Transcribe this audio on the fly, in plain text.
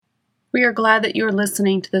We are glad that you are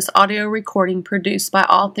listening to this audio recording produced by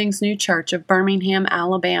All Things New Church of Birmingham,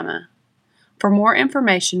 Alabama. For more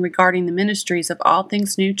information regarding the ministries of All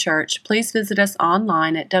Things New Church, please visit us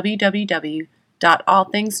online at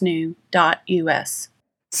www.allthingsnew.us.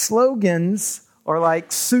 Slogans are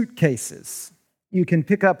like suitcases. You can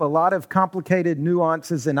pick up a lot of complicated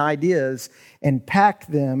nuances and ideas and pack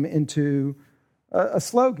them into a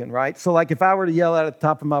slogan, right? So like if I were to yell out at the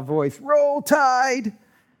top of my voice, "Roll Tide,"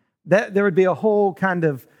 there would be a whole kind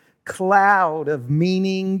of cloud of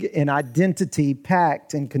meaning and identity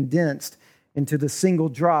packed and condensed into the single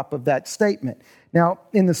drop of that statement. Now,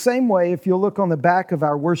 in the same way, if you'll look on the back of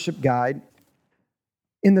our worship guide,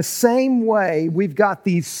 in the same way, we've got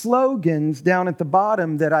these slogans down at the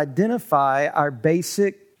bottom that identify our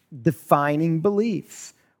basic defining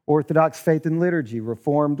beliefs: Orthodox faith and liturgy,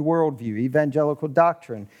 Reformed worldview, evangelical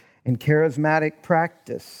doctrine, and charismatic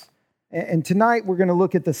practice. And tonight we're going to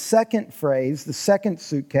look at the second phrase, the second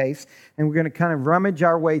suitcase, and we're going to kind of rummage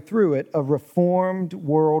our way through it: a Reformed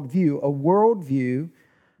worldview, a worldview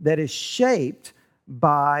that is shaped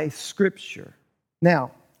by Scripture.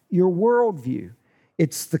 Now, your worldview,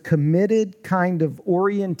 it's the committed kind of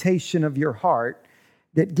orientation of your heart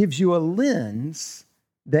that gives you a lens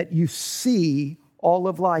that you see all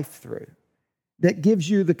of life through, that gives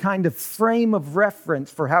you the kind of frame of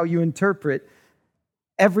reference for how you interpret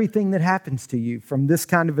everything that happens to you, from this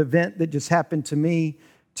kind of event that just happened to me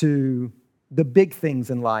to the big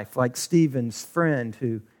things in life, like Stephen's friend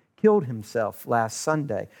who killed himself last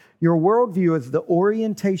Sunday. Your worldview is the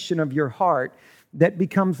orientation of your heart that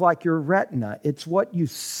becomes like your retina. It's what you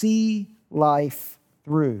see life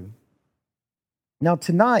through. Now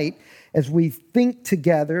tonight, as we think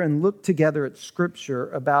together and look together at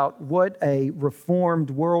Scripture about what a Reformed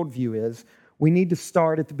worldview is, we need to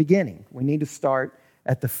start at the beginning. We need to start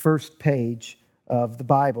at the first page of the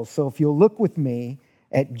Bible. So if you'll look with me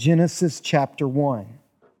at Genesis chapter 1,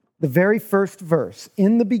 the very first verse: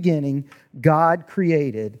 "In the beginning, God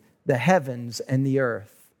created the heavens and the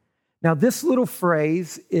earth." Now, this little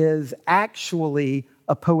phrase is actually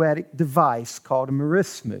a poetic device called a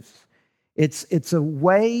merismus. It's a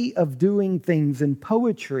way of doing things in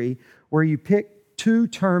poetry where you pick two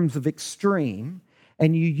terms of extreme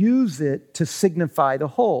and you use it to signify the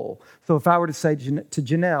whole. So if I were to say to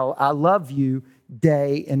Janelle, "I love you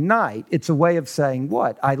day and night," it's a way of saying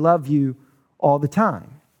what? I love you all the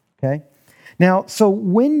time, okay? Now, so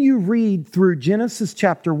when you read through Genesis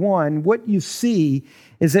chapter 1, what you see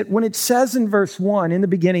is that when it says in verse 1, "In the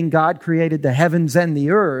beginning God created the heavens and the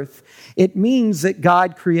earth," it means that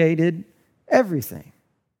God created everything.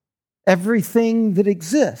 Everything that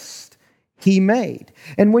exists, He made.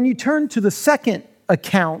 And when you turn to the second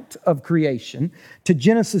account of creation, to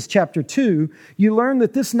Genesis chapter 2, you learn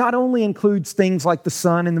that this not only includes things like the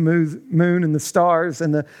sun and the moon and the stars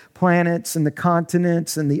and the planets and the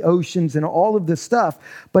continents and the oceans and all of this stuff,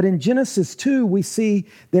 but in Genesis 2, we see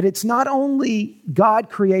that it's not only God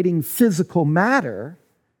creating physical matter,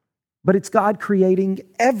 but it's God creating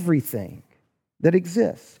everything that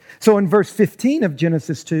exists. So in verse 15 of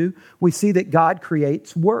Genesis 2, we see that God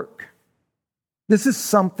creates work. This is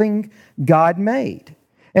something God made.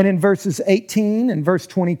 And in verses 18 and verse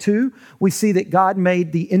 22, we see that God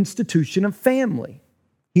made the institution of family.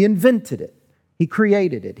 He invented it. He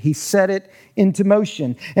created it. He set it into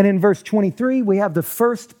motion. And in verse 23, we have the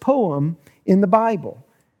first poem in the Bible.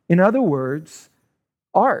 In other words,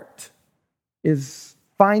 art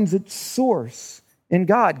finds its source in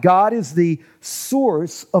God. God is the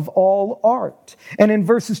source of all art. And in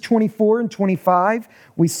verses 24 and 25,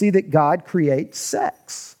 we see that God creates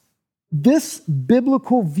sex. This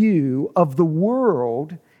biblical view of the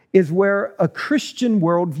world is where a Christian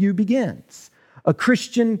worldview begins. A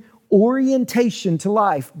Christian orientation to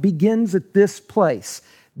life begins at this place,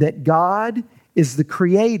 that God is the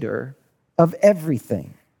creator of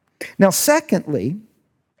everything. Now, secondly,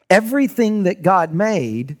 everything that God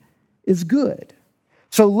made is good.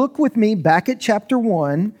 So look with me back at chapter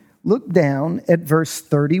 1, look down at verse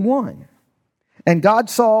 31. "And God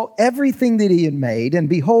saw everything that He had made, and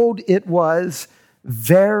behold, it was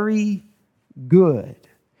very good."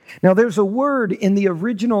 Now there's a word in the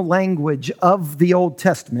original language of the Old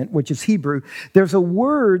Testament, which is Hebrew. There's a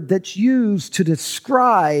word that's used to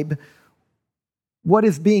describe what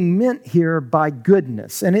is being meant here by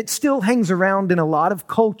goodness. And it still hangs around in a lot of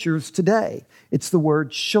cultures today. It's the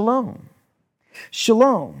word shalom.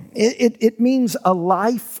 Shalom, it means a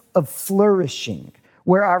life of flourishing,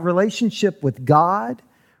 where our relationship with God,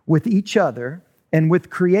 with each other, and with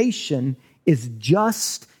creation is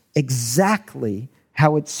just exactly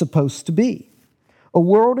how it's supposed to be. A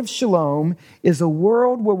world of shalom is a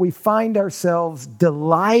world where we find ourselves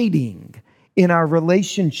delighting in our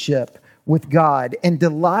relationship with God and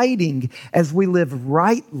delighting as we live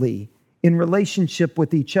rightly in relationship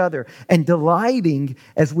with each other and delighting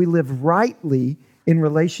as we live rightly in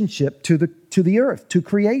relationship to the earth, to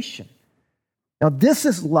creation. Now, this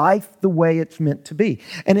is life the way it's meant to be.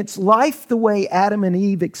 And it's life the way Adam and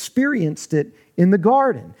Eve experienced it in the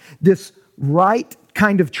garden. This right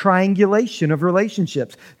kind of triangulation of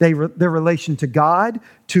relationships. Their relation to God,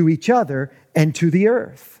 to each other, and to the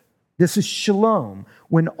earth. This is shalom,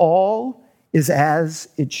 when all is as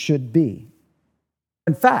it should be.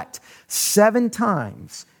 In fact, 7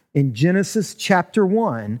 times in Genesis chapter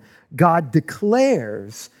 1, God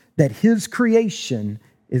declares that His creation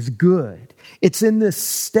is good. It's in this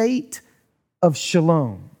state of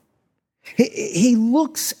shalom. He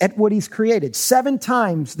looks at what He's created. 7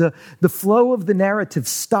 times the flow of the narrative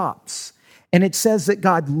stops, and it says that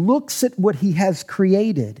God looks at what He has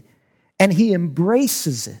created, and He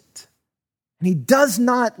embraces it. And He does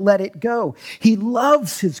not let it go. He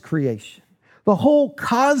loves His creation. The whole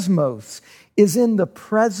cosmos is in the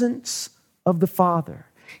presence of the Father.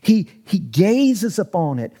 He gazes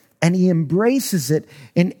upon it and He embraces it,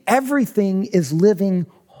 and everything is living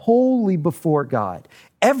wholly before God.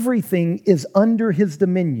 Everything is under His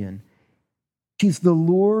dominion. He's the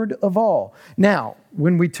Lord of all. Now,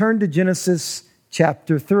 when we turn to Genesis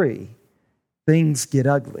chapter 3, things get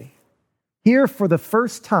ugly. Here, for the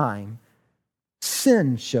first time,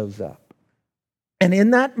 sin shows up. And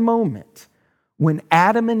in that moment, when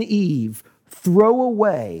Adam and Eve throw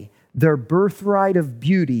away their birthright of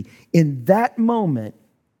beauty, in that moment,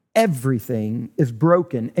 everything is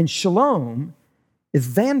broken and shalom is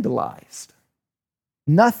vandalized.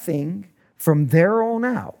 Nothing from there on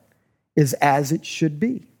out is as it should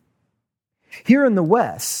be. Here in the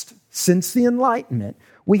West, since the Enlightenment,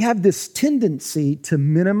 we have this tendency to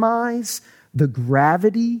minimize the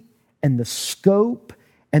gravity and the scope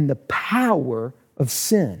and the power of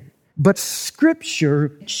sin. But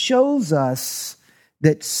Scripture shows us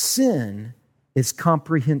that sin is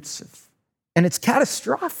comprehensive and it's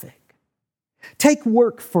catastrophic. Take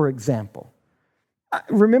work, for example.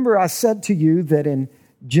 Remember, I said to you that in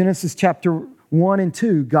Genesis chapter 1 and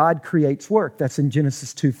 2, God creates work. That's in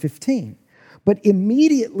Genesis 2:15. But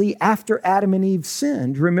immediately after Adam and Eve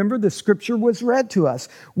sinned, remember the Scripture was read to us.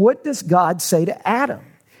 What does God say to Adam?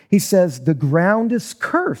 He says, "The ground is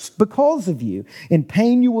cursed because of you. In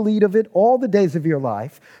pain you will eat of it all the days of your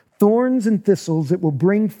life. Thorns and thistles it will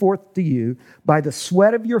bring forth to you. By the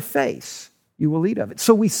sweat of your face you will eat of it."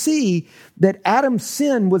 So we see that Adam's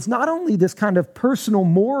sin was not only this kind of personal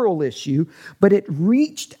moral issue, but it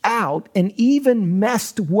reached out and even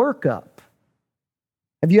messed work up.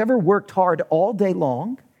 Have you ever worked hard all day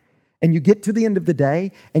long and you get to the end of the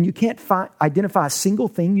day and you can't identify a single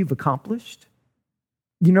thing you've accomplished?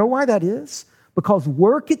 You know why that is? Because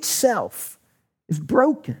work itself is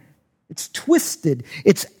broken. It's twisted.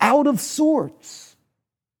 It's out of sorts.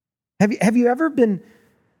 Have you ever been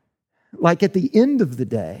like at the end of the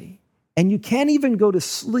day and you can't even go to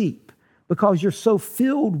sleep because you're so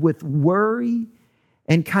filled with worry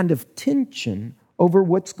and kind of tension over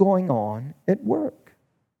what's going on at work?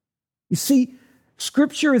 You see,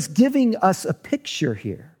 Scripture is giving us a picture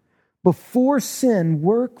here. Before sin,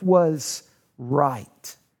 work was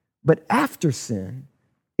right. But after sin,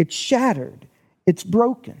 it's shattered. It's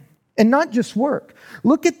broken. And not just work.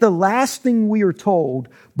 Look at the last thing we are told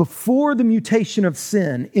before the mutation of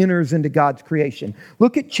sin enters into God's creation.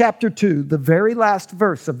 Look at chapter 2, the very last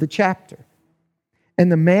verse of the chapter.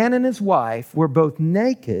 "And the man and his wife were both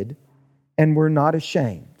naked and were not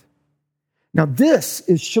ashamed." Now this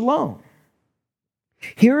is shalom.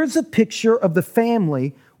 Here is a picture of the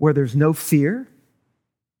family where there's no fear,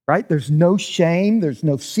 right? There's no shame, there's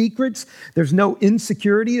no secrets, there's no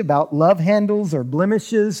insecurity about love handles or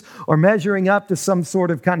blemishes or measuring up to some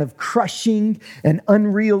sort of kind of crushing and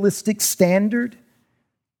unrealistic standard.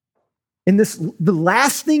 And the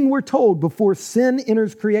last thing we're told before sin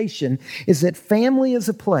enters creation is that family is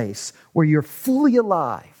a place where you're fully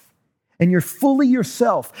alive and you're fully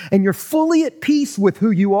yourself and you're fully at peace with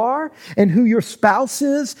who you are and who your spouse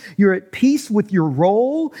is. You're at peace with your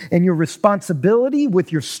role and your responsibility,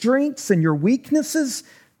 with your strengths and your weaknesses.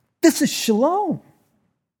 This is shalom.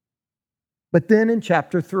 But then in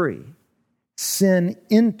chapter 3, sin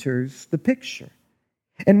enters the picture.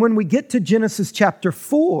 And when we get to Genesis chapter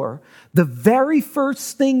 4, the very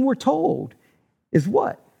first thing we're told is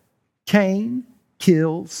what? Cain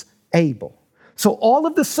kills Abel. So all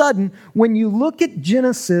of a sudden, when you look at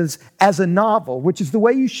Genesis as a novel, which is the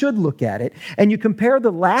way you should look at it, and you compare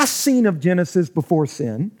the last scene of Genesis before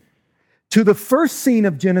sin to the first scene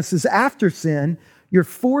of Genesis after sin, you're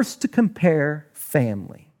forced to compare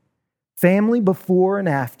family. Family before and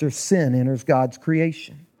after sin enters God's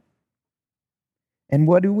creation. And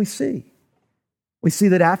what do we see? We see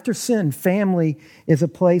that after sin, family is a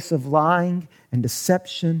place of lying and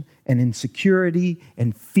deception and insecurity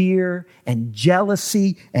and fear and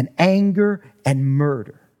jealousy and anger and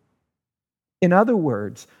murder. In other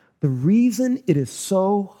words, the reason it is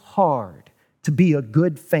so hard to be a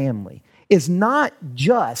good family is not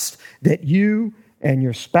just that you and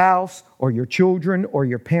your spouse or your children or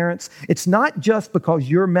your parents, it's not just because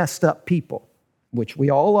you're messed up people, which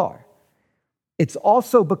we all are. It's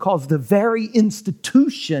also because the very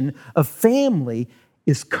institution of family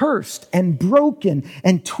is cursed and broken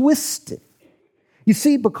and twisted. You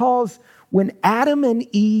see, because when Adam and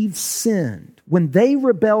Eve sinned, when they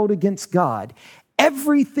rebelled against God,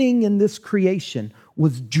 everything in this creation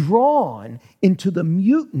was drawn into the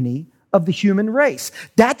mutiny of the human race.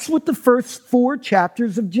 That's what the first 4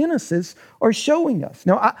 chapters of Genesis are showing us.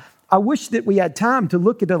 Now, I wish that we had time to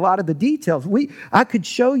look at a lot of the details. I could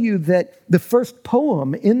show you that the first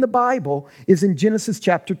poem in the Bible is in Genesis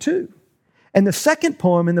chapter 2. And the second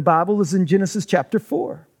poem in the Bible is in Genesis chapter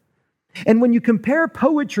 4. And when you compare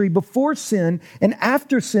poetry before sin and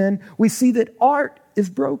after sin, we see that art is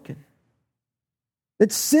broken.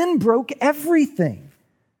 That sin broke everything.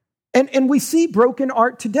 And we see broken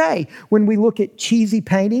art today when we look at cheesy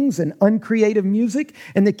paintings and uncreative music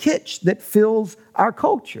and the kitsch that fills our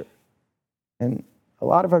culture and a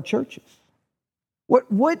lot of our churches.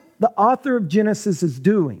 What the author of Genesis is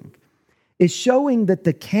doing is showing that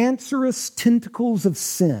the cancerous tentacles of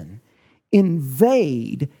sin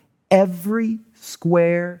invade every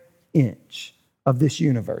square inch of this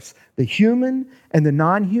universe, the human and the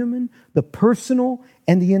non-human, the personal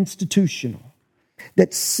and the institutional.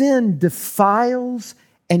 That sin defiles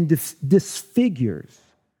and disfigures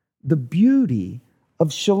the beauty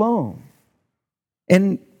of shalom.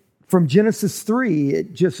 And from Genesis 3,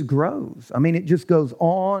 it just grows. I mean, it just goes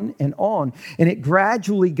on. And it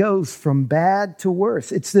gradually goes from bad to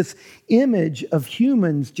worse. It's this image of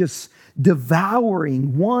humans just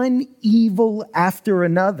devouring one evil after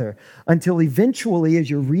another until eventually,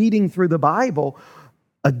 as you're reading through the Bible,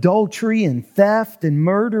 adultery and theft and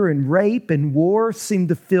murder and rape and war seem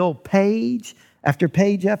to fill page after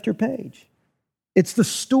page after page. It's the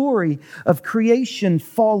story of creation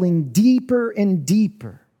falling deeper and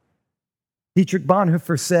deeper. Dietrich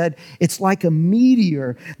Bonhoeffer said, it's like a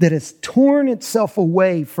meteor that has torn itself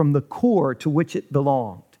away from the core to which it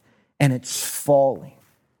belonged, and it's falling.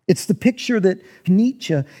 It's the picture that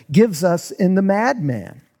Nietzsche gives us in The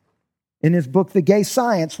Madman, in his book, The Gay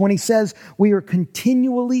Science, when he says we are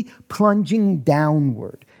continually plunging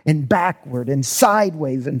downward and backward and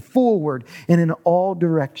sideways and forward and in all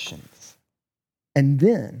directions. And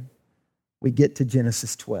then we get to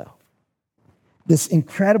Genesis 12. This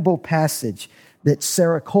incredible passage that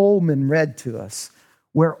Sarah Coleman read to us,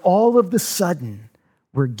 where all of the sudden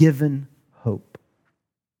we're given hope.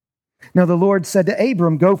 Now the Lord said to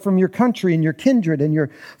Abram, go from your country and your kindred and your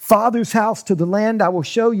father's house to the land I will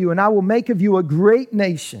show you, and I will make of you a great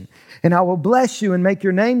nation, and I will bless you and make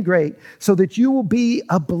your name great, so that you will be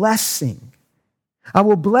a blessing. I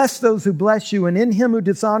will bless those who bless you, and in him who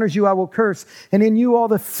dishonors you I will curse, and in you all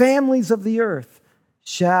the families of the earth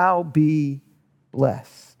shall be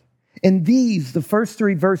blessed. In these, the first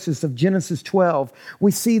 3 verses of Genesis 12,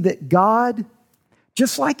 we see that God,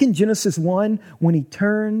 just like in Genesis 1, when he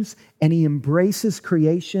turns and he embraces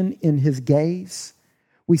creation in his gaze,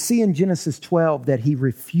 we see in Genesis 12 that he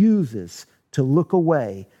refuses to look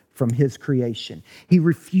away from his creation. He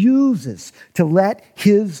refuses to let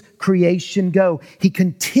his creation go. He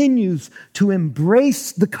continues to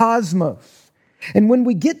embrace the cosmos. And when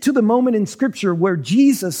we get to the moment in Scripture where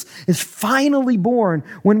Jesus is finally born,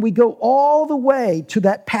 when we go all the way to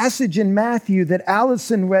that passage in Matthew that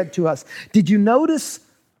Allison read to us, did you notice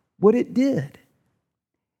what it did?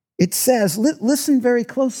 It says, listen very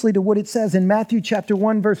closely to what it says in Matthew chapter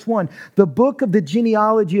 1, verse 1, the book of the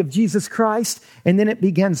genealogy of Jesus Christ, and then it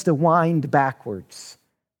begins to wind backwards,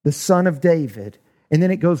 the son of David. And then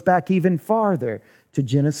it goes back even farther to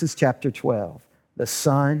Genesis chapter 12, the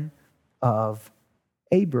son of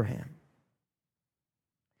Abraham.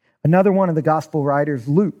 Another one of the gospel writers,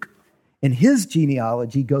 Luke, in his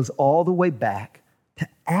genealogy goes all the way back to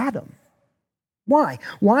Adam. Why?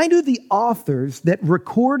 Why do the authors that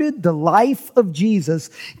recorded the life of Jesus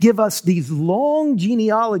give us these long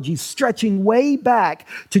genealogies stretching way back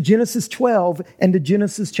to Genesis 12 and to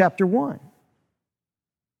Genesis chapter 1?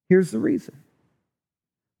 Here's the reason.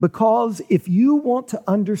 Because if you want to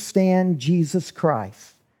understand Jesus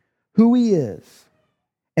Christ, who he is,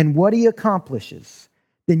 and what he accomplishes,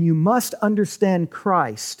 then you must understand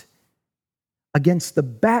Christ against the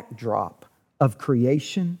backdrop of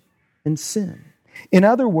creation and sin. In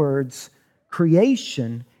other words,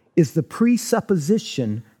 creation is the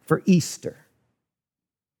presupposition for Easter.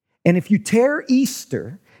 And if you tear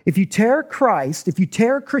Easter, if you tear Christ, if you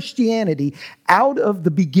tear Christianity out of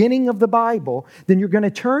the beginning of the Bible, then you're going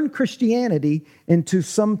to turn Christianity into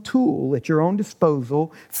some tool at your own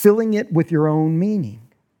disposal, filling it with your own meaning.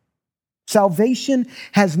 Salvation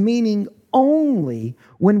has meaning only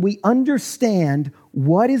when we understand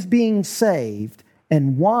what is being saved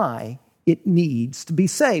and why it needs to be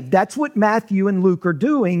saved. That's what Matthew and Luke are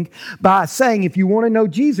doing by saying, if you want to know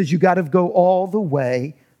Jesus, you got to go all the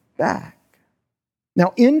way back.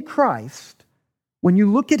 Now, in Christ, when you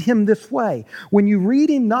look at him this way, when you read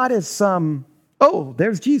him not as some, oh,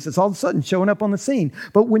 there's Jesus all of a sudden showing up on the scene,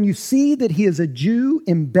 but when you see that he is a Jew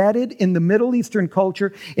embedded in the Middle Eastern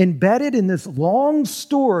culture, embedded in this long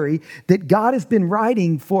story that God has been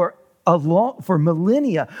writing for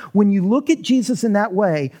millennia, when you look at Jesus in that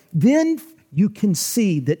way, then you can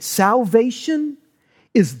see that salvation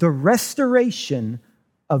is the restoration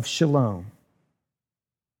of shalom.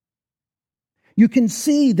 You can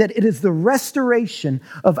see that it is the restoration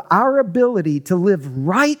of our ability to live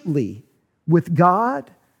rightly with God,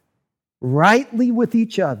 rightly with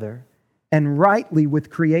each other, and rightly with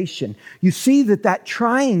creation. You see that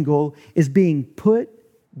triangle is being put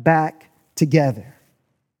back together.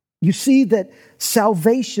 You see that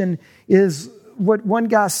salvation is what one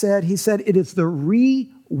guy said. He said it is the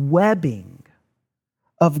re-webbing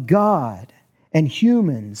of God and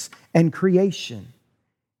humans and creation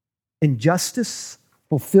in justice,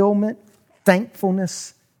 fulfillment,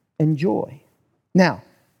 thankfulness, and joy. Now,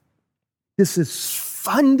 this is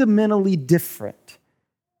fundamentally different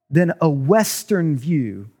than a Western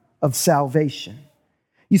view of salvation.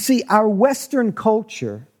 You see, our Western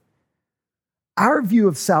culture, our view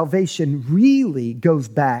of salvation really goes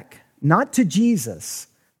back not to Jesus,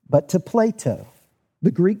 but to Plato, the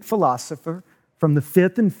Greek philosopher from the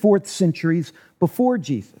 5th and 4th centuries before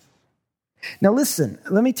Jesus. Now listen,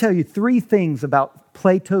 let me tell you 3 things about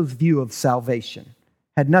Plato's view of salvation.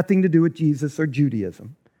 Had nothing to do with Jesus or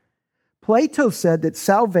Judaism. Plato said that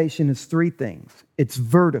salvation is 3 things. It's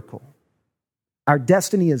vertical. Our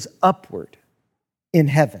destiny is upward in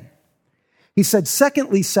heaven. He said,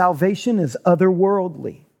 secondly, salvation is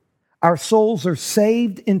otherworldly. Our souls are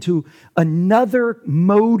saved into another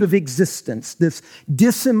mode of existence, this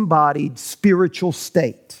disembodied spiritual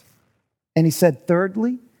state. And he said,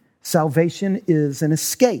 thirdly, salvation is an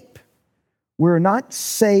escape. We're not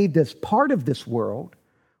saved as part of this world.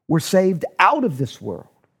 We're saved out of this world.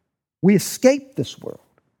 We escape this world.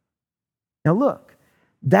 Now look,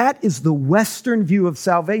 that is the Western view of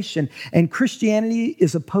salvation, and Christianity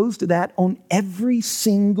is opposed to that on every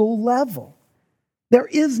single level. There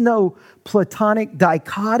is no Platonic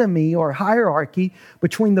dichotomy or hierarchy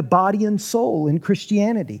between the body and soul in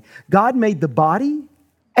Christianity. God made the body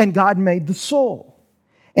and God made the soul.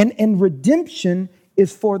 And redemption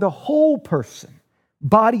is for the whole person,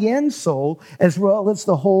 body and soul, as well as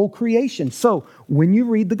the whole creation. So when you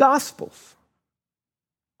read the Gospels,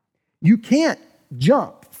 you can't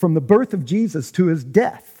jump from the birth of Jesus to his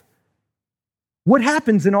death. What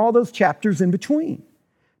happens in all those chapters in between?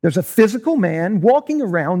 There's a physical man walking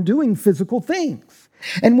around doing physical things.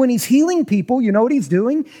 And when he's healing people, you know what he's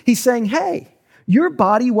doing? He's saying, hey, your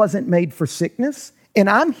body wasn't made for sickness, and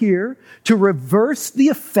I'm here to reverse the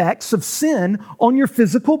effects of sin on your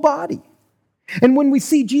physical body. And when we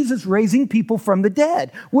see Jesus raising people from the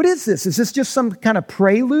dead, what is this? Is this just some kind of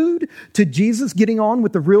prelude to Jesus getting on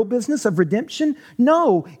with the real business of redemption?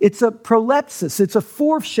 No, it's a prolepsis. It's a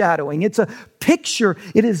foreshadowing. It's a picture.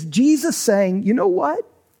 It is Jesus saying, you know what?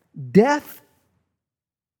 Death,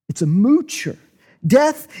 it's a moocher.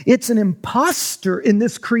 Death, it's an imposter in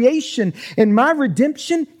this creation. And my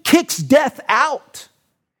redemption kicks death out.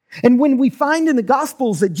 And when we find in the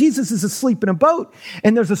Gospels that Jesus is asleep in a boat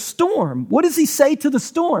and there's a storm, what does he say to the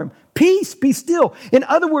storm? Peace, be still. In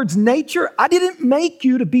other words, nature, I didn't make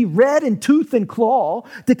you to be red in tooth and claw,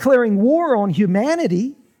 declaring war on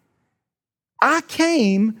humanity. I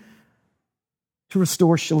came to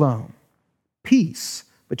restore shalom, peace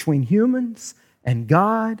between humans and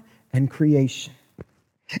God and creation.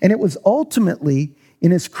 And it was ultimately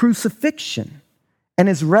in his crucifixion and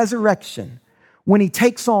his resurrection, when he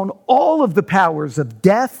takes on all of the powers of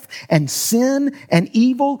death and sin and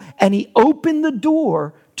evil, and he opened the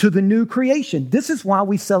door to the new creation. This is why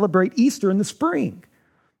we celebrate Easter in the spring,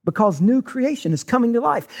 because new creation is coming to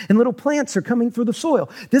life and little plants are coming through the soil.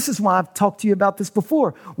 This is why I've talked to you about this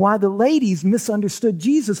before, why the ladies misunderstood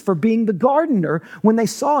Jesus for being the gardener when they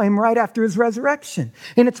saw him right after his resurrection.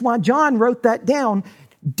 And it's why John wrote that down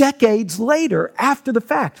decades later after the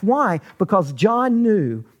fact. Why? Because John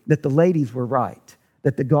knew that the ladies were right,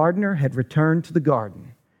 that the gardener had returned to the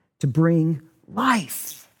garden to bring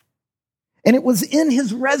life. And it was in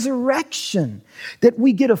his resurrection that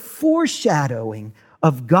we get a foreshadowing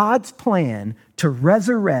of God's plan to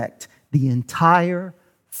resurrect the entire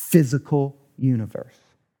physical universe.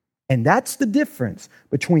 And that's the difference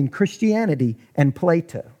between Christianity and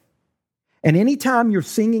Plato. And anytime you're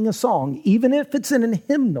singing a song, even if it's in a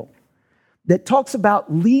hymnal, that talks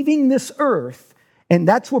about leaving this earth, and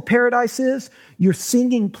that's where paradise is, you're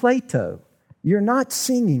singing Plato. You're not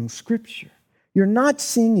singing Scripture. You're not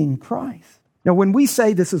singing Christ. Now, when we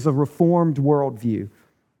say this is a reformed worldview,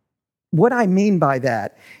 what I mean by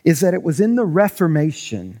that is that it was in the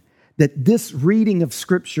Reformation that this reading of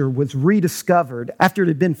Scripture was rediscovered after it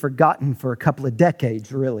had been forgotten for a couple of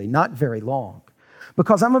decades, really, not very long.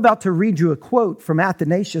 Because I'm about to read you a quote from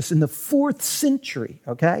Athanasius in the 4th century,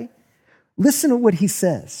 okay? Listen to what he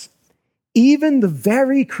says. Even the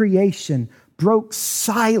very creation broke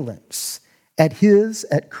silence at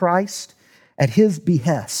Christ, at his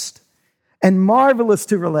behest. And marvelous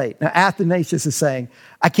to relate. Now, Athanasius is saying,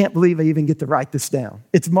 I can't believe I even get to write this down.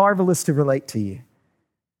 It's marvelous to relate to you.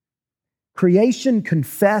 Creation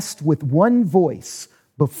confessed with one voice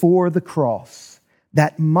before the cross,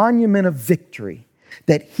 that monument of victory,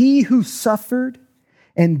 that he who suffered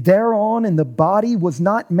and thereon in the body was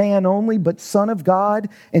not man only, but Son of God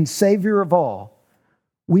and Savior of all.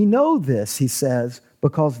 We know this, he says,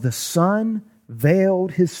 because the sun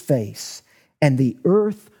veiled his face and the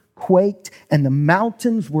earth quaked, and the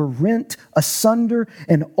mountains were rent asunder,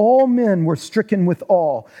 and all men were stricken with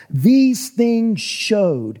awe. These things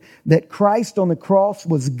showed that Christ on the cross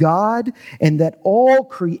was God, and that all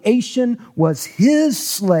creation was his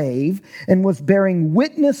slave, and was bearing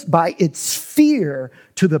witness by its fear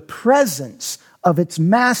to the presence of its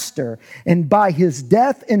master. And by his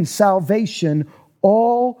death and salvation,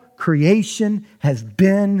 all creation has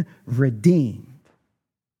been redeemed.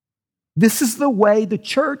 This is the way the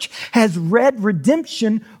church has read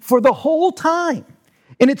redemption for the whole time.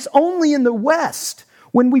 And it's only in the West,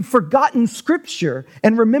 when we've forgotten Scripture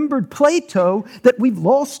and remembered Plato, that we've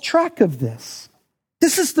lost track of this.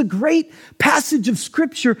 This is the great passage of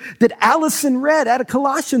Scripture that Allison read out of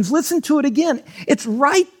Colossians. Listen to it again. It's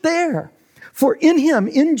right there. For in him,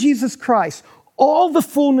 in Jesus Christ, all the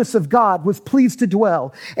fullness of God was pleased to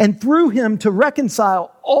dwell, and through him to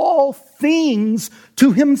reconcile all things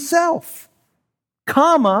to himself.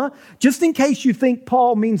 Comma, just in case you think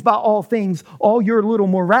Paul means by all things, all your little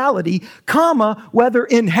morality, comma, whether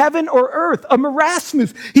in heaven or earth, a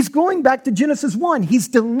marasmus. He's going back to Genesis 1. He's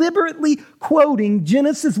deliberately quoting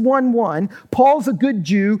Genesis 1:1. Paul's a good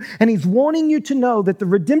Jew, and he's wanting you to know that the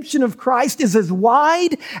redemption of Christ is as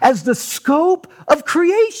wide as the scope of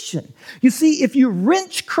creation. You see, if you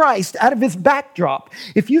wrench Christ out of his backdrop,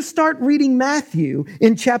 if you start reading Matthew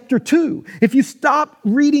in chapter 2, if you stop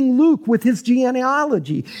reading Luke with his genealogy,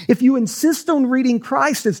 if you insist on reading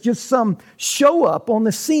Christ as just some show up on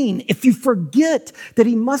the scene, if you forget that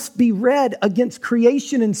he must be read against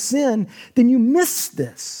creation and sin, then you miss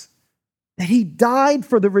this. That he died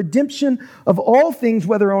for the redemption of all things,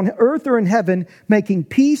 whether on earth or in heaven, making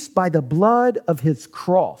peace by the blood of his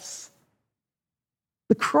cross.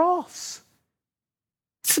 The cross.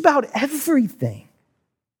 It's about everything.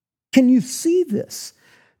 Can you see this?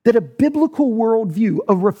 That a biblical worldview,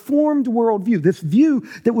 a reformed worldview, this view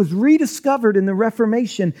that was rediscovered in the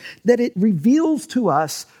Reformation, that it reveals to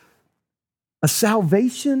us a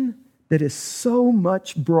salvation that is so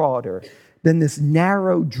much broader than this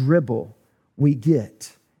narrow dribble we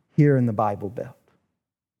get here in the Bible Belt.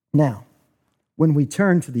 Now, when we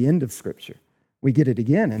turn to the end of Scripture, we get it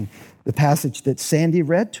again in the passage that Sandy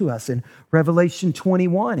read to us in Revelation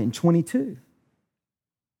 21 and 22.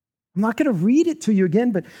 I'm not going to read it to you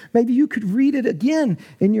again, but maybe you could read it again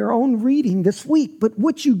in your own reading this week. But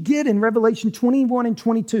what you get in Revelation 21 and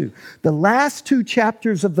 22, the last 2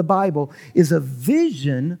 chapters of the Bible, is a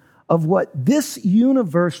vision of what this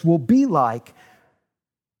universe will be like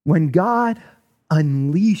when God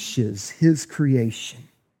unleashes his creation.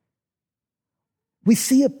 We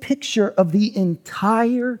see a picture of the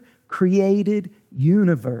entire created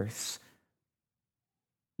universe,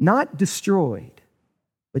 not destroyed,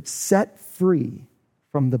 but set free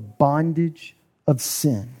from the bondage of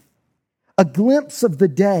sin. A glimpse of the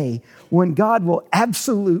day when God will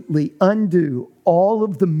absolutely undo all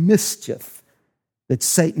of the mischief that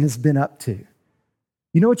Satan has been up to.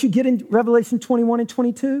 You know what you get in Revelation 21 and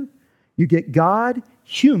 22? You get God,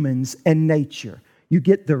 humans, and nature. You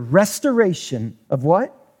get the restoration of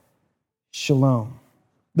what? Shalom.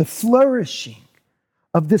 The flourishing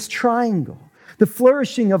of this triangle. The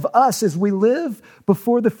flourishing of us as we live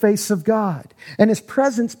before the face of God. And His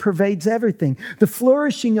presence pervades everything. The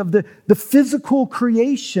flourishing of the physical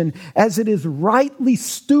creation as it is rightly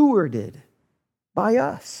stewarded by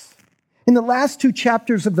us. In the last 2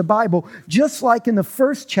 chapters of the Bible, just like in the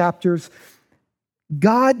first chapters,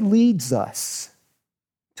 God leads us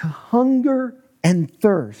to hunger and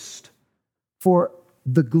thirst for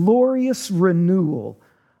the glorious renewal,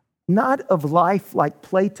 not of life like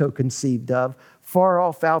Plato conceived of, far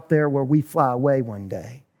off out there where we fly away one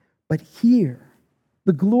day, but here,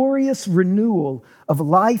 the glorious renewal of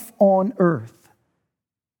life on earth.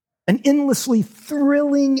 An endlessly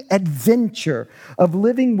thrilling adventure of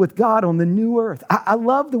living with God on the new earth. I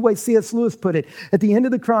love the way C.S. Lewis put it at the end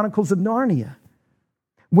of the Chronicles of Narnia.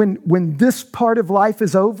 When this part of life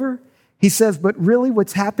is over, he says, but really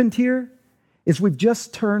what's happened here is we've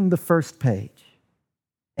just turned the first page.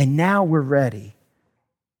 And now we're ready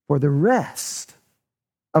for the rest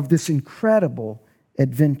of this incredible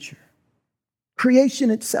adventure.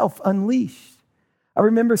 Creation itself unleashed. I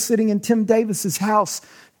remember sitting in Tim Davis's house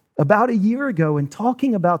about a year ago and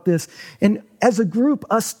talking about this. And as a group,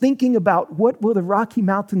 us thinking about what will the Rocky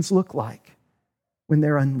Mountains look like when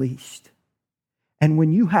they're unleashed. And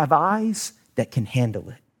when you have eyes that can handle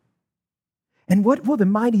it. And what will the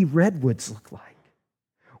mighty redwoods look like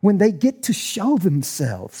when they get to show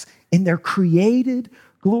themselves in their created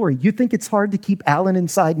glory? You think it's hard to keep Alan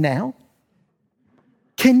inside now?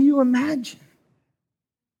 Can you imagine?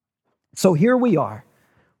 So here we are,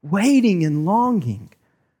 waiting and longing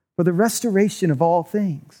for the restoration of all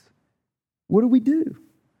things. What do we do?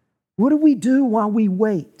 What do we do while we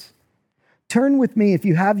wait? Turn with me, if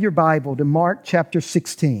you have your Bible, to Mark chapter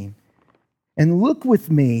 16 and look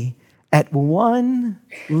with me at one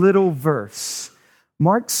little verse.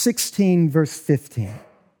 Mark 16, verse 15.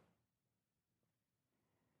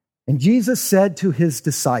 And Jesus said to His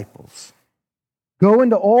disciples, "Go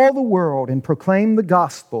into all the world and proclaim the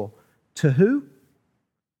gospel to" who?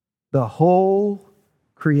 The whole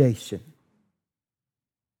creation.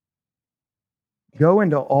 Go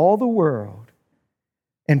into all the world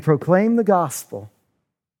and proclaim the gospel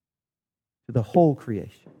to the whole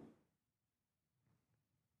creation.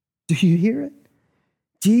 Do you hear it?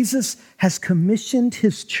 Jesus has commissioned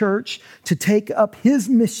His church to take up His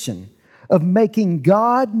mission of making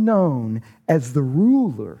God known as the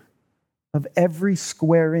ruler of every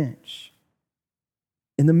square inch.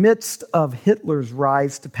 In the midst of Hitler's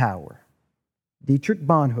rise to power, Dietrich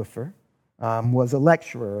Bonhoeffer was a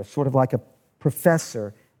lecturer, sort of like a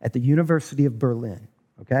professor at the University of Berlin.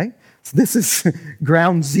 Okay? So this is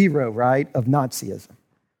ground zero, right, of Nazism.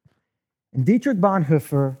 And Dietrich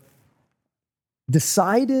Bonhoeffer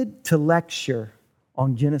decided to lecture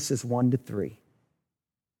on Genesis 1-3.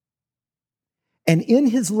 And in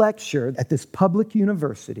his lecture at this public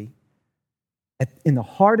university, in the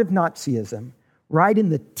heart of Nazism, right in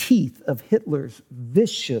the teeth of Hitler's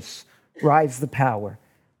vicious rise to power,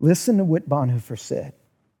 listen to what Bonhoeffer said.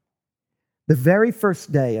 The very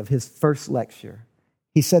first day of his first lecture,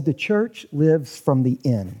 he said, the church lives from the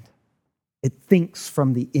end. It thinks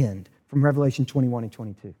from the end, from Revelation 21 and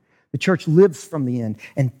 22. The church lives from the end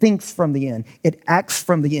and thinks from the end. It acts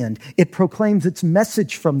from the end. It proclaims its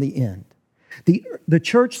message from the end. The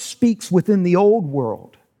church speaks within the old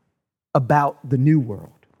world about the new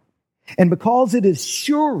world. And because it is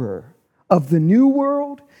surer of the new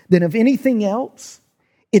world than of anything else,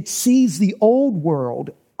 it sees the old world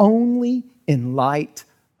only in light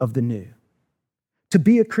of the new. To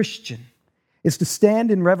be a Christian is to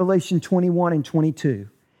stand in Revelation 21 and 22,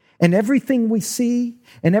 and everything we see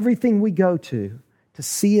and everything we go to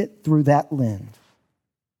see it through that lens.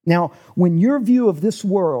 Now, when your view of this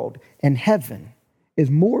world and heaven is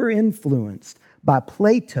more influenced by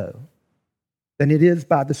Plato than it is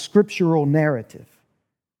by the scriptural narrative,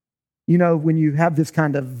 you know, when you have this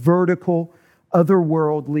kind of vertical,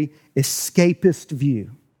 otherworldly, escapist view,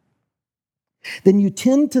 then you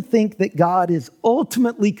tend to think that God is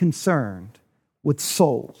ultimately concerned with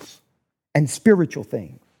souls and spiritual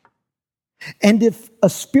things. And if a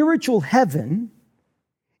spiritual heaven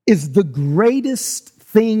is the greatest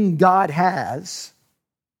thing God has,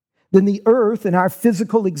 then the earth and our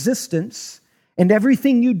physical existence And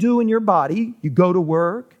everything you do in your body, you go to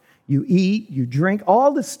work, you eat, you drink,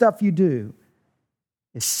 all the stuff you do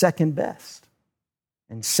is second best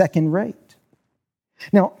and second rate.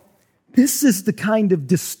 Now, this is the kind of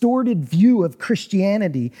distorted view of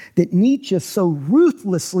Christianity that Nietzsche so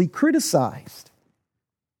ruthlessly criticized.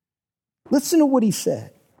 Listen to what he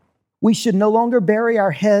said. We should no longer bury our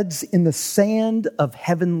heads in the sand of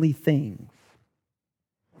heavenly things,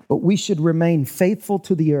 but we should remain faithful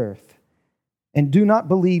to the earth and do not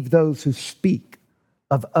believe those who speak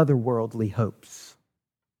of otherworldly hopes.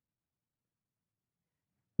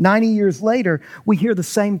 90 years later, we hear the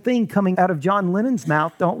same thing coming out of John Lennon's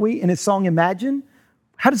mouth, don't we? In his song, Imagine.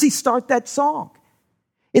 How does he start that song?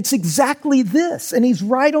 It's exactly this, and he's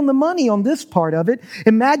right on the money on this part of it.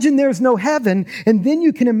 Imagine there's no heaven, and then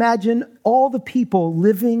you can imagine all the people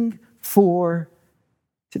living for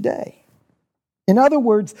today. In other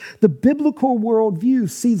words, the biblical worldview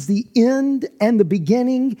sees the end and the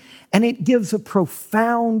beginning, and it gives a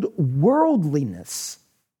profound worldliness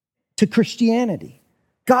to Christianity.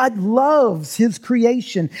 God loves his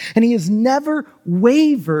creation, and he has never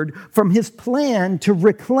wavered from his plan to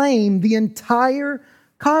reclaim the entire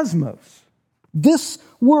cosmos. This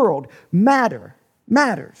world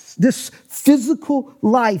matters. This physical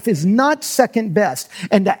life is not second best.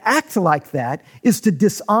 And to act like that is to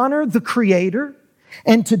dishonor the Creator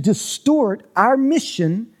and to distort our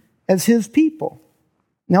mission as his people.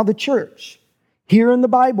 Now, the church here in the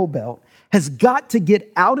Bible Belt has got to get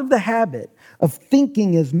out of the habit of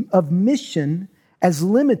thinking of mission as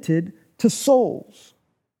limited to souls,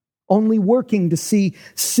 only working to see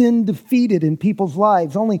sin defeated in people's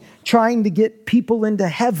lives, only trying to get people into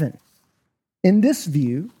heaven. In this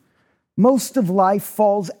view, most of life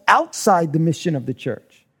falls outside the mission of the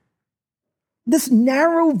church. This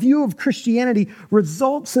narrow view of Christianity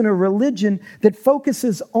results in a religion that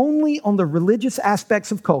focuses only on the religious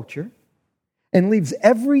aspects of culture and leaves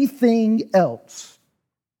everything else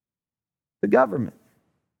to government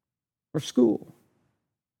or school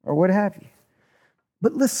or what have you.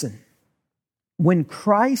 But listen, when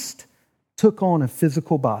Christ took on a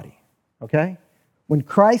physical body, okay? When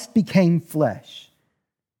Christ became flesh,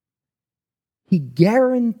 he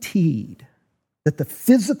guaranteed that the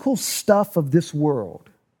physical stuff of this world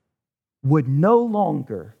would no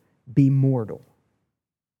longer be mortal.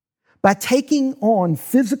 By taking on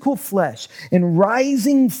physical flesh and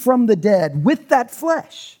rising from the dead with that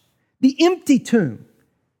flesh, the empty tomb.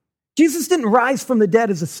 Jesus didn't rise from the dead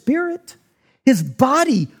as a spirit. His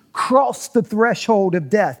body crossed the threshold of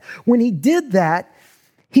death. When he did that,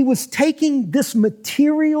 he was taking this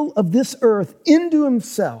material of this earth into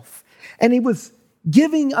himself, and he was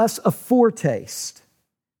giving us a foretaste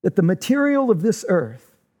that the material of this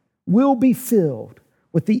earth will be filled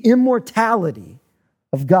with the immortality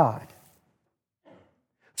of God.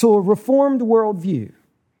 So a reformed worldview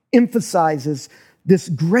emphasizes this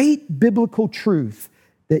great biblical truth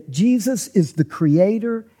that Jesus is the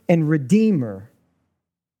creator and redeemer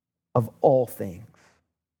of all things.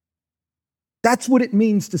 That's what it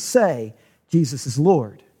means to say Jesus is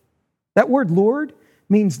Lord. That word Lord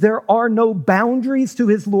means there are no boundaries to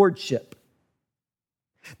his lordship.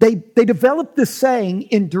 They developed this saying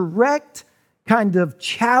in direct kind of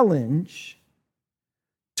challenge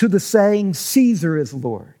to the saying Caesar is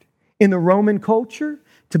Lord. In the Roman culture,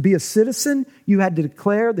 to be a citizen, you had to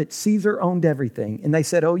declare that Caesar owned everything. And they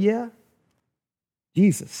said, oh yeah,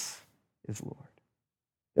 Jesus is Lord.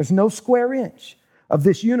 There's no square inch of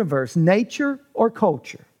this universe, nature or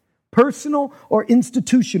culture, personal or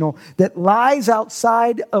institutional, that lies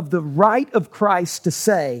outside of the right of Christ to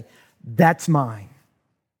say, that's mine.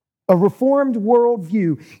 A reformed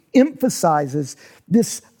worldview emphasizes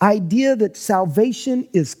this idea that salvation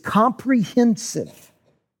is comprehensive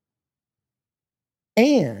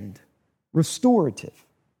and restorative.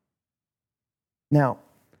 Now,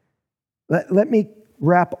 let me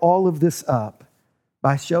wrap all of this up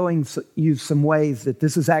by showing you some ways that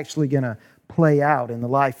this is actually going to play out in the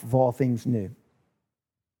life of All Things New.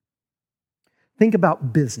 Think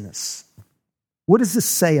about business. What does this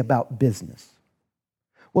say about business?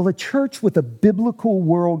 Well, a church with a biblical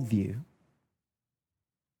worldview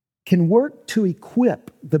can work to equip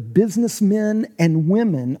the businessmen and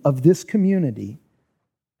women of this community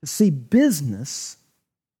to see business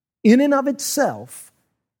in and of itself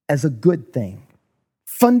as a good thing,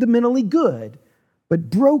 fundamentally good, but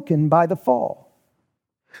broken by the fall.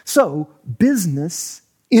 So, business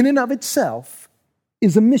in and of itself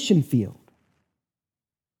is a mission field.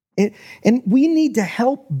 And we need to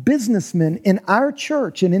help businessmen in our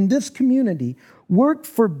church and in this community work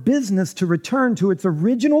for business to return to its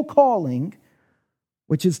original calling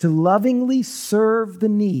which is to lovingly serve the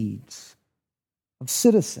needs of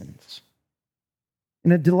citizens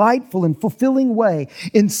in a delightful and fulfilling way,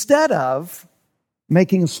 instead of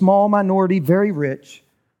making a small minority very rich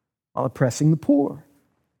while oppressing the poor.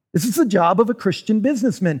 This is the job of a Christian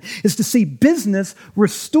businessman, is to see business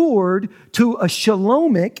restored to a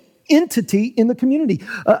shalomic entity in the community,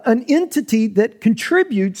 an entity that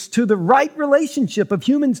contributes to the right relationship of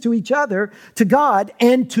humans to each other, to God,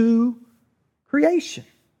 and to creation.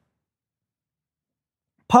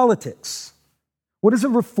 Politics. What does a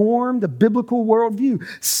reformed, a biblical worldview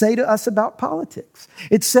say to us about politics?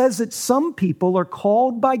 It says that some people are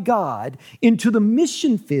called by God into the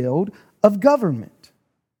mission field of government.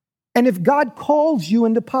 And if God calls you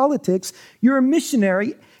into politics, you're a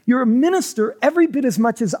missionary, you're a minister every bit as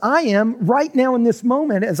much as I am right now in this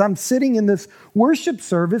moment as I'm sitting in this worship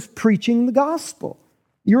service preaching the gospel.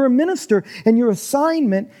 You're a minister, and your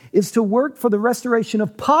assignment is to work for the restoration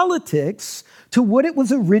of politics to what it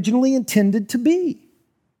was originally intended to be.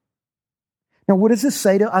 Now, what does this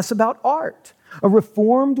say to us about art? A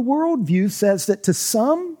reformed worldview says that to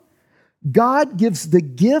some, God gives the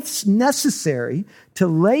gifts necessary to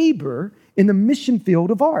labor in the mission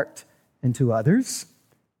field of art, and to others,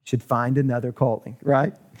 should find another calling,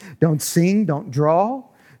 right? Don't sing, don't draw,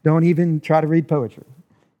 don't even try to read poetry.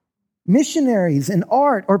 Missionaries in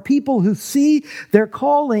art are people who see their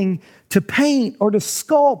calling to paint or to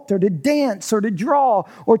sculpt or to dance or to draw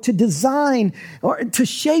or to design or to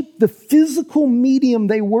shape the physical medium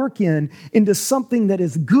they work in into something that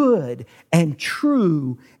is good and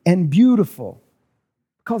true and beautiful.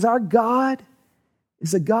 Because our God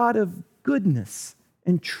is a God of goodness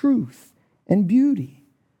and truth and beauty.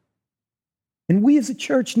 And we as a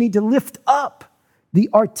church need to lift up the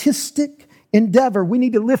artistic endeavor. We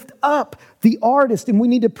need to lift up the artist, and we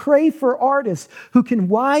need to pray for artists who can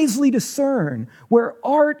wisely discern where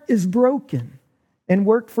art is broken and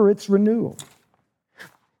work for its renewal.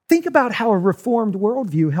 Think about how a reformed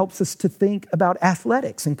worldview helps us to think about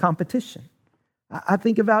athletics and competition. I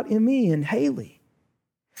think about Emmy and Haley.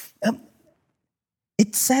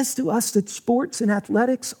 It says to us that sports and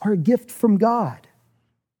athletics are a gift from God.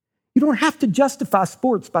 You don't have to justify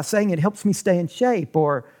sports by saying it helps me stay in shape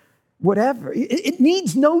or whatever. It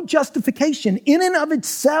needs no justification. In and of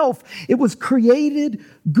itself, it was created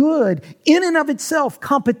good. In and of itself,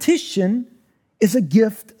 competition is a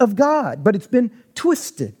gift of God, but it's been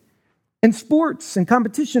twisted. And sports and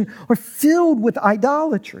competition are filled with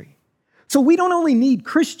idolatry. So we don't only need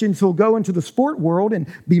Christians who'll go into the sport world and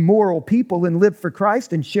be moral people and live for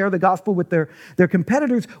Christ and share the gospel with their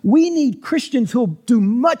competitors. We need Christians who'll do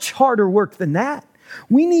much harder work than that.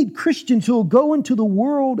 We need Christians who will go into the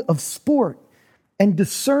world of sport and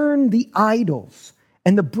discern the idols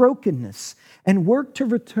and the brokenness and work to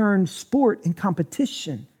return sport and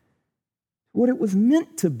competition to what it was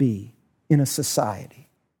meant to be in a society.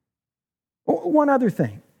 One other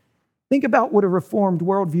thing. Think about what a reformed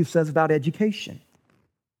worldview says about education.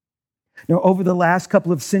 Now, over the last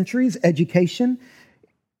couple of centuries, education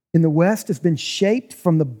in the West has been shaped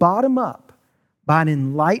from the bottom up by an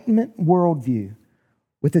Enlightenment worldview,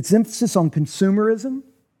 with its emphasis on consumerism,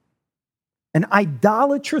 an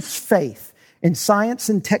idolatrous faith in science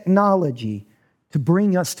and technology to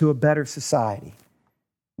bring us to a better society,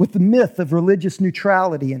 with the myth of religious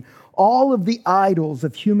neutrality and all of the idols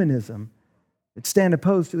of humanism that stand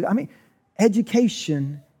opposed to it.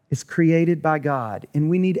 Education is created by God, and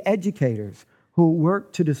we need educators who will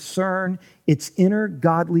work to discern its inner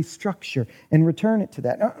godly structure and return it to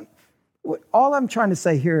that. Now, all I'm trying to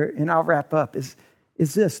say here, and I'll wrap up, is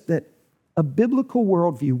this, that a biblical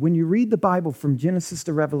worldview, when you read the Bible from Genesis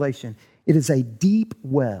to Revelation, it is a deep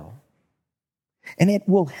well. And it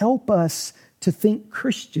will help us to think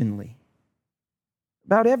Christianly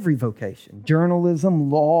about every vocation: journalism,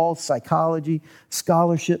 law, psychology,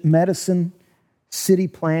 scholarship, medicine, city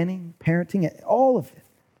planning, parenting, all of it.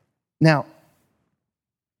 Now,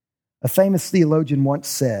 a famous theologian once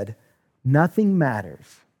said, "Nothing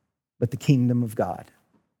matters but the kingdom of God."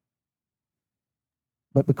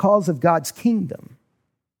 But because of God's kingdom,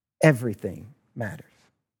 everything matters.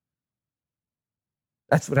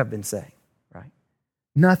 That's what I've been saying, right?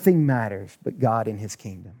 Nothing matters but God and His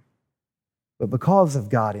kingdom. But because of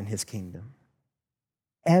God and His kingdom,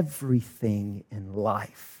 everything in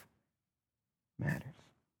life matters.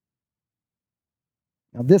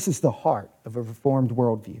 Now, this is the heart of a reformed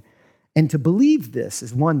worldview. And to believe this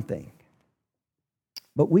is one thing,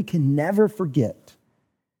 but we can never forget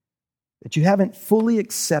that you haven't fully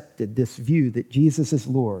accepted this view that Jesus is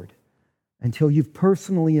Lord until you've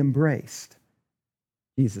personally embraced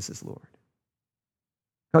Jesus is Lord.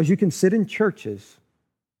 Because you can sit in churches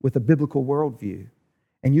with a biblical worldview,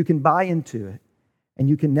 and you can buy into it, and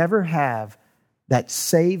you can never have that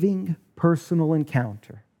saving personal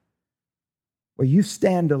encounter where you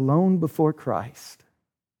stand alone before Christ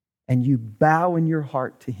and you bow in your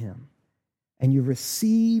heart to Him and you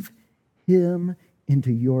receive Him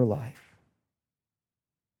into your life.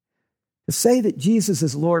 To say that Jesus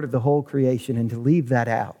is Lord of the whole creation and to leave that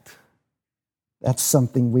out, that's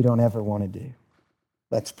something we don't ever want to do.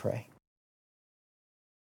 Let's pray.